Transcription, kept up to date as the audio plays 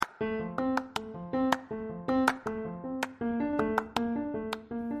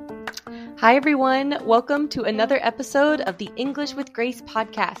Hi, everyone. Welcome to another episode of the English with Grace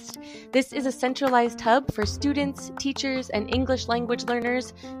podcast. This is a centralized hub for students, teachers, and English language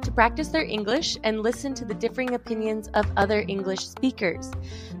learners to practice their English and listen to the differing opinions of other English speakers.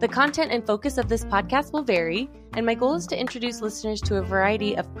 The content and focus of this podcast will vary, and my goal is to introduce listeners to a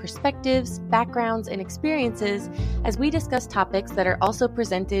variety of perspectives, backgrounds, and experiences as we discuss topics that are also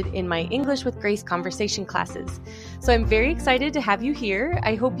presented in my English with Grace conversation classes. So I'm very excited to have you here.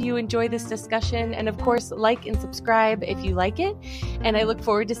 I hope you enjoy this discussion, and of course, like and subscribe if you like it. And I look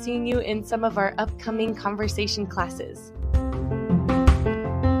forward to seeing you in some of our upcoming conversation classes.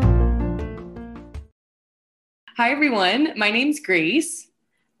 Hi, everyone. My name's Grace.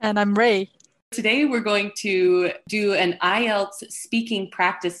 And I'm Ray. Today, we're going to do an IELTS speaking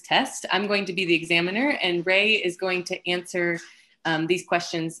practice test. I'm going to be the examiner, and Ray is going to answer these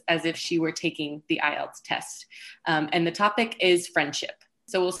questions as if she were taking the IELTS test. And the topic is friendship.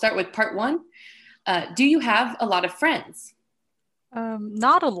 So we'll start with part one. Do you have a lot of friends?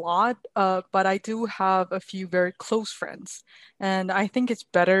 Not a lot, but I do have a few very close friends. And I think it's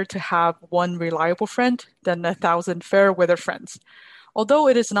better to have one reliable friend than 1,000 fair weather friends. Although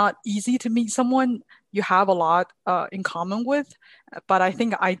it is not easy to meet someone you have a lot in common with, but I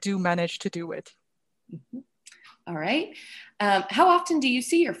think I do manage to do it. Mm-hmm. All right. How often do you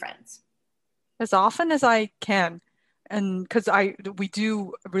see your friends? As often as I can. And because we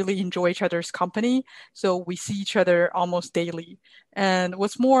do really enjoy each other's company, so we see each other almost daily. And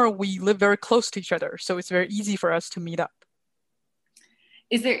what's more, we live very close to each other, so it's very easy for us to meet up.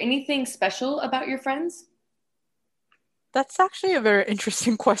 Is there anything special about your friends? That's actually a very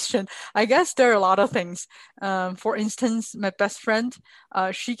interesting question. I guess there are a lot of things. For instance, my best friend,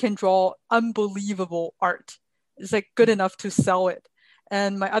 she can draw unbelievable art. It's like good enough to sell it.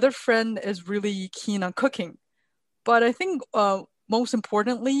 And my other friend is really keen on cooking. But I think most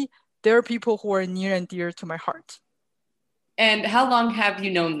importantly, there are people who are near and dear to my heart. And how long have you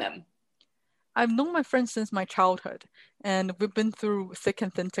known them? I've known my friends since my childhood, and we've been through thick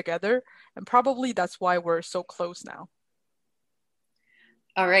and thin together, and probably that's why we're so close now.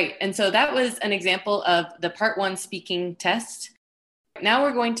 All right, and so that was an example of the part one speaking test. Now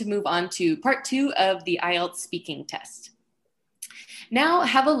we're going to move on to part two of the IELTS speaking test. Now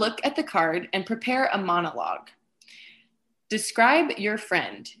have a look at the card and prepare a monologue. Describe your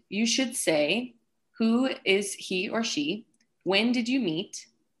friend. You should say, who is he or she? When did you meet?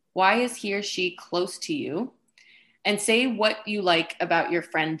 Why is he or she close to you? And say what you like about your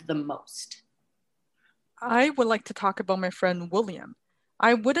friend the most. I would like to talk about my friend William.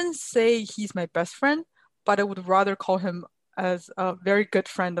 I wouldn't say he's my best friend, but I would rather call him as a very good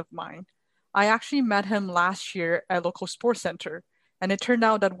friend of mine. I actually met him last year at local sports center, and it turned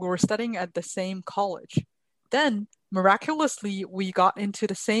out that we were studying at the same college. Then, miraculously, we got into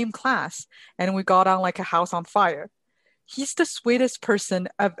the same class, and we got on like a house on fire. He's the sweetest person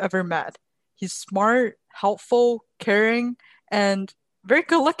I've ever met. He's smart, helpful, caring, and very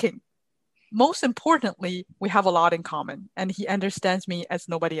good looking. Most importantly, we have a lot in common, and he understands me as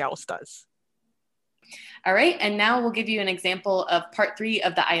nobody else does. All right, and now we'll give you an example of part three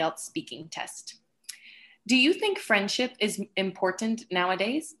of the IELTS speaking test. Do you think friendship is important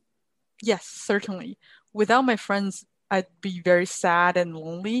nowadays? Yes, certainly. Without my friends, I'd be very sad and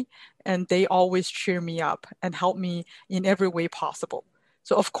lonely, and they always cheer me up and help me in every way possible.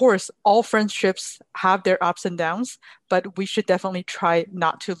 So of course, all friendships have their ups and downs, but we should definitely try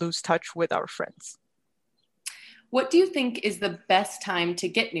not to lose touch with our friends. What do you think is the best time to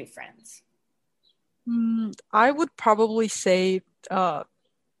get new friends? I would probably say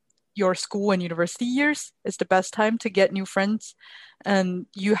your school and university years is the best time to get new friends. And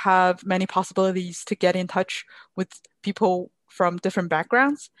you have many possibilities to get in touch with people from different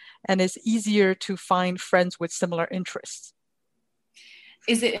backgrounds. And it's easier to find friends with similar interests.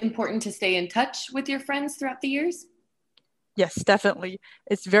 Is it important to stay in touch with your friends throughout the years? Yes, definitely.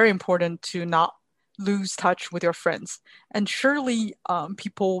 It's very important to not lose touch with your friends. And surely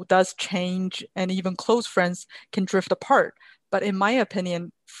people does change, and even close friends can drift apart. But in my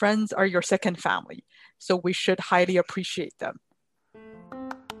opinion, friends are your second family, so we should highly appreciate them.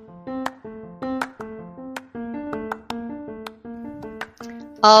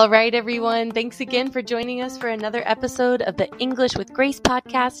 All right, everyone. Thanks again for joining us for another episode of the English with Grace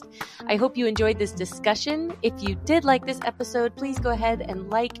podcast. I hope you enjoyed this discussion. If you did like this episode, please go ahead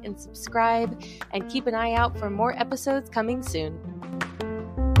and like and subscribe and keep an eye out for more episodes coming soon.